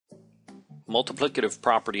multiplicative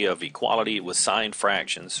property of equality with signed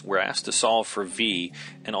fractions. We're asked to solve for v,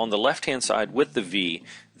 and on the left hand side with the v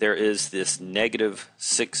there is this negative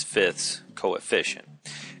 6/5 coefficient,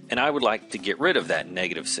 and I would like to get rid of that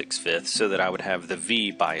negative 6/5 so that I would have the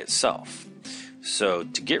v by itself. So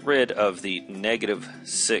to get rid of the negative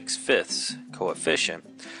 6/5 coefficient,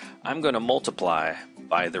 I'm going to multiply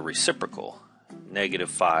by the reciprocal, negative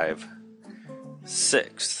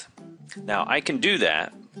 5/6. Now I can do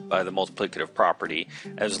that by the multiplicative property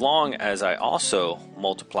as long as I also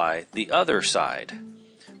multiply the other side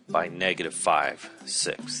by negative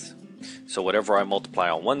 5/6. So whatever I multiply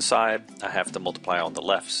on one side, I have to multiply on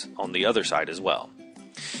the other side as well.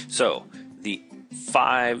 So the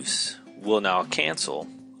 5's will now cancel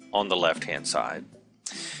on the left hand side.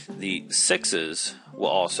 The 6's will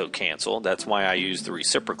also cancel. That's why I use the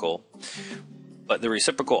reciprocal. But the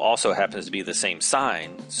reciprocal also happens to be the same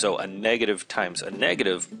sign, so a negative times a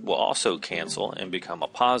negative will also cancel and become a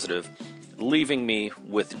positive, leaving me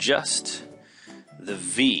with just the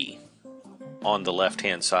v on the left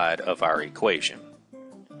hand side of our equation.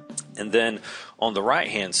 And then on the right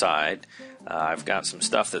hand side, I've got some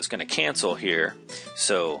stuff that's going to cancel here.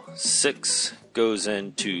 So 6 goes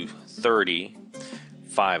into 30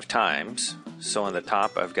 5 times. So on the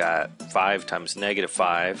top I've got 5 times negative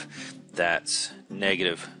 5, that's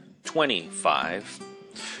negative 25,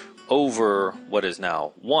 over what is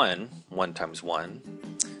now 1 times 1.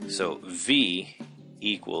 So v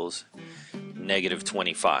equals negative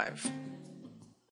 25.